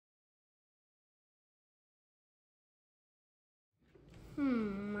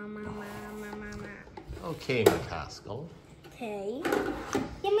Okay, McCaskill. Okay.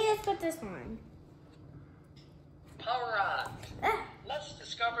 Give me this with this one. Power on. Let's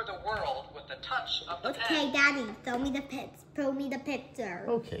discover the world with the touch of the Okay, pen. Daddy, show me the picture.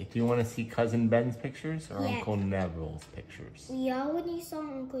 Okay, do you want to see Cousin Ben's pictures or Yes. Uncle Neville's pictures? We already saw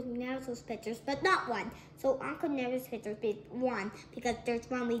Uncle Neville's pictures, but not one. So Uncle Neville's pictures be one, because there's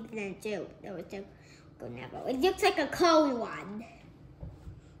one we didn't do. There was two Uncle Neville. It looks like a cold one.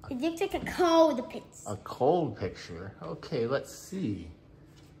 It looks like a cold picture. A cold picture? Okay, let's see.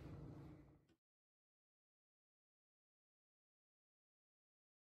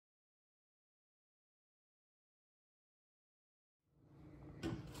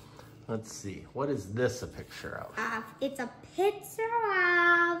 Let's see. What is this a picture of? It's a picture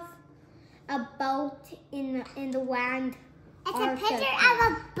of a boat in the land. It's a picture of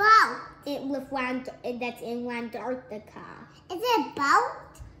a boat. That's in Antarctica. Is it a boat?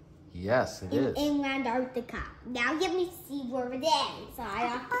 Yes, it is. In Antarctica. Now let me see where it is.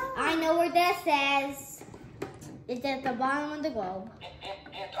 I know where this is. It's at the bottom of the globe.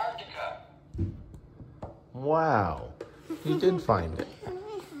 Antarctica. Wow, you did find it.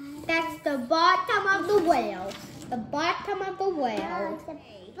 That's the bottom of the whale. The bottom of the whale.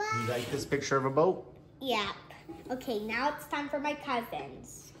 You like this picture of a boat? Yep. Okay, now it's time for my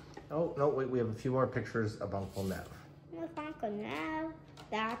cousins. Oh, no, wait, we have a few more pictures of Uncle Nev. Look, Uncle Nev.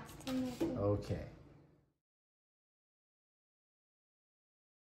 That's the next one. Okay.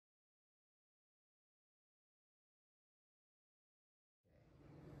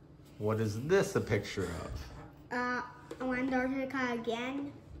 What is this a picture of? Antarctica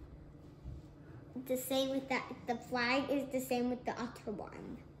again. The same with that. The flag is the same with the other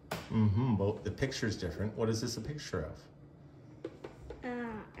one. Mm-hmm, but the picture's different. What is this a picture of?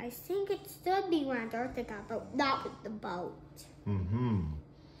 I think it should be Antarctica, but not with the boat. Mm-hmm.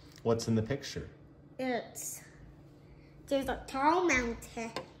 What's in the picture? There's a tall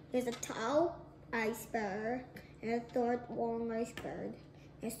mountain. There's a tall iceberg and a short, long iceberg.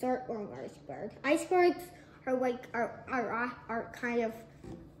 And a short, long iceberg. Icebergs are like are kind of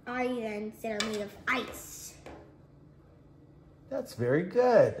islands that are made of ice. That's very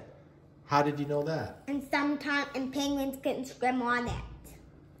good. How did you know that? And penguins can swim on it.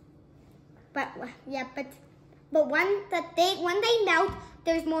 But when they melt,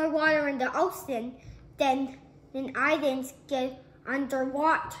 there's more water in the ocean than islands get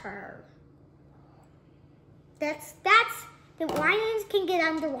underwater. The islands can get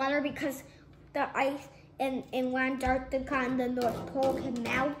underwater because the ice in Antarctica and the North Pole can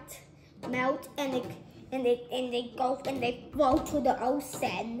melt and they flow to the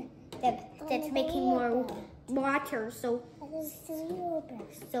ocean. That's making more water. So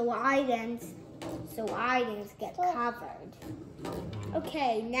islands get covered.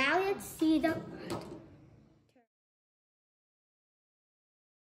 Okay, now let's see the.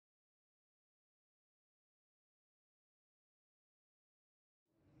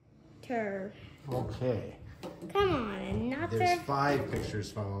 Okay. Come on, another. There's 5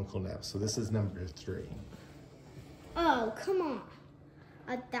 pictures from Uncle Nev, so this is number 3. Oh, come on.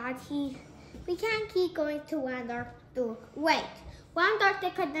 Daddy, we can't keep going to Antarctica. Wait,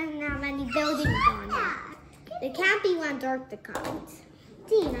 Antarctica doesn't have any buildings on it. It can't be Antarctica.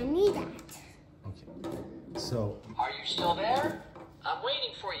 Dean, I need that. Okay. So, Are you still there? I'm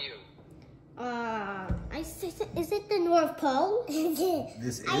waiting for you. Is it the North Pole?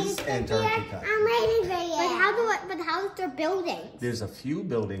 this is Antarctica. I'm waiting for you. But how is there buildings? There's a few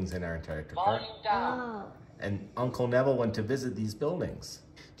buildings in Antarctica. Volume down. Oh. And Uncle Neville went to visit these buildings.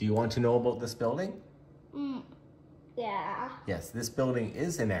 Do you want to know about this building? Yeah. Yes, this building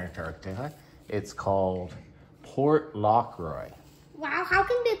is in Antarctica. It's called Port Lockroy. Wow, how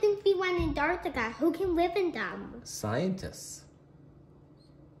can buildings be one in Antarctica? Who can live in them? Scientists.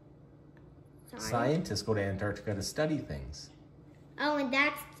 Sorry. Scientists go to Antarctica to study things. Oh, and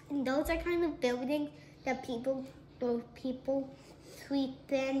those are kind of buildings that people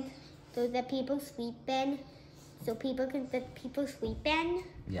sleep in. Those that people sleep in. So people sleep in.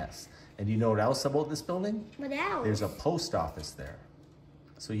 Yes. And do you know what else about this building? What else? There's a post office there.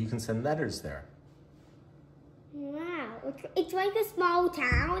 So you can send letters there. Wow, it's like a small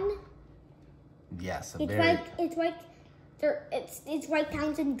town. Yes, It's like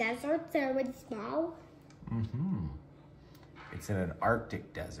towns and deserts that are really small. Mm-hmm. It's in an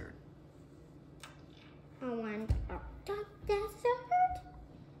Arctic desert. Oh, Antarctic desert?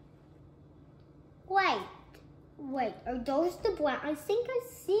 Wait, are those the brown? I think I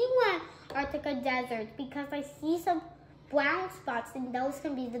see one Antarctica desert because I see some brown spots and those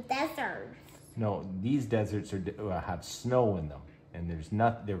can be the deserts. No, these deserts have snow in them, and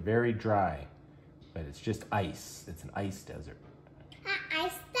they're very dry. but it's just ice. It's an ice desert.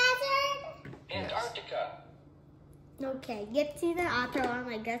 Ice desert? Antarctica. Okay, get to the other one.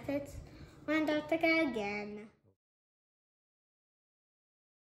 I guess it's Antarctica again.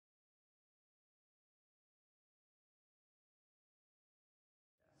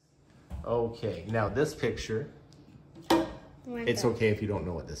 Okay, now this picture, it's okay if you don't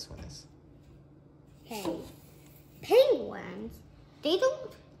know what this one is. Okay, penguins, they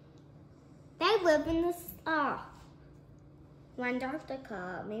live in this,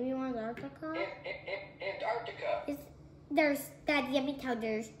 Antarctica, maybe Antarctica? Antarctica. Daddy, let me tell you,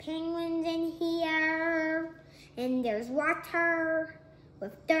 there's penguins in here, and there's water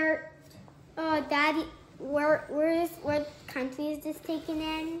with dirt. Daddy, what country is this taken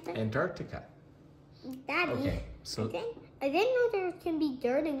in? Antarctica. Daddy, Okay, so I didn't know there can be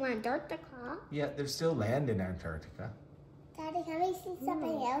dirt in Antarctica. yeah, there's still land in Antarctica. Daddy, can we see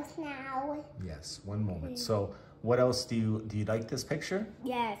something else now? Yes, one moment. So what else do you like this picture?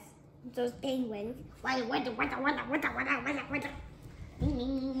 Yes, those penguins. Okay,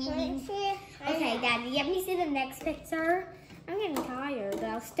 Daddy, let me see the next picture. I'm getting tired, but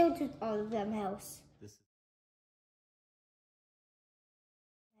I'll still do all of them else.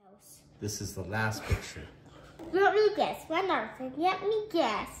 This is the last picture. Let me guess. Antarctica. Let me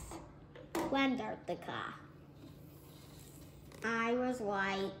guess. Antarctica. I was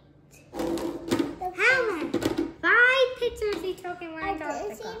right. How many? 5 pictures he took in I didn't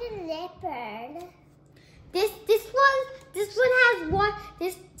Antarctica. see the leopard. This one has one.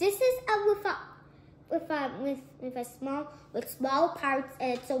 This is with small parts,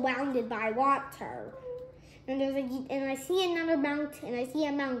 and it's surrounded by water. And I see another mountain, and I see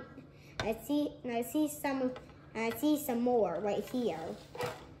a mountain. I see some more right here.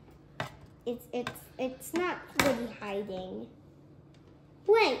 It's not really hiding.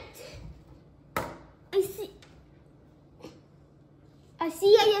 Wait. I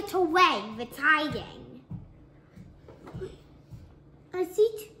see a little wave. It's hiding. I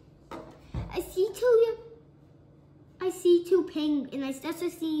see two penguins, and I also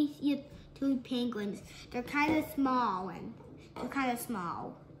see 2 penguins. They're kind of small,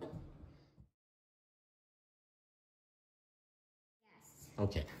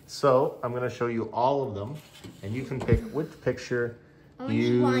 Okay, so I'm going to show you all of them, and you can pick which picture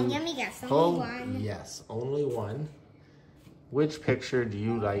Only one. Let me guess. Only one. Yes, only one. Which picture do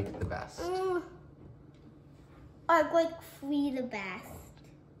you like the best? I like 3 the best.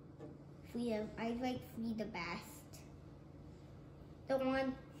 I like 3 the best. The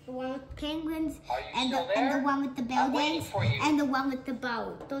one with penguins, and the one with the buildings, and the one with the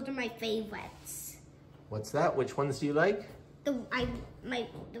boat. Those are my favorites. What's that? Which ones do you like? My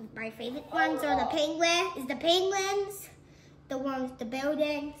favorite ones are the penguins, the one with the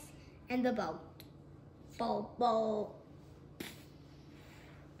buildings, and the boat. Boat. Well,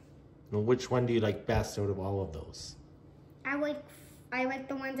 which one do you like best out of all of those? I like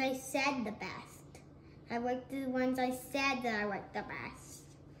the ones I said the best. I like the ones I said that I like the best.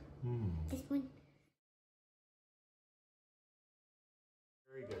 This one.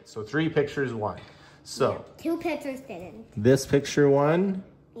 Very good. So 3 pictures won. So 2 pictures didn't. this picture won,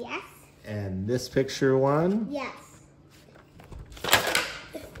 Yes. and this picture won, Yes.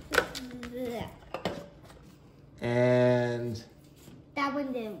 and That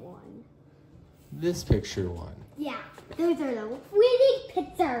one didn't won. this picture won. Yeah. Those are the winning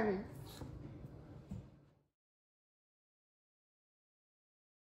pictures.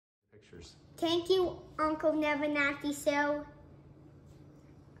 Pictures. Thank you, Uncle Nevanaki So.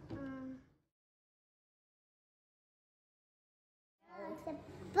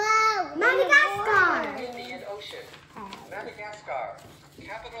 Boat. Madagascar. Indian Ocean. Madagascar.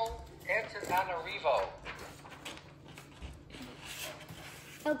 Capital Antananarivo.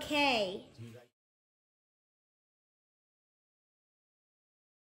 Okay.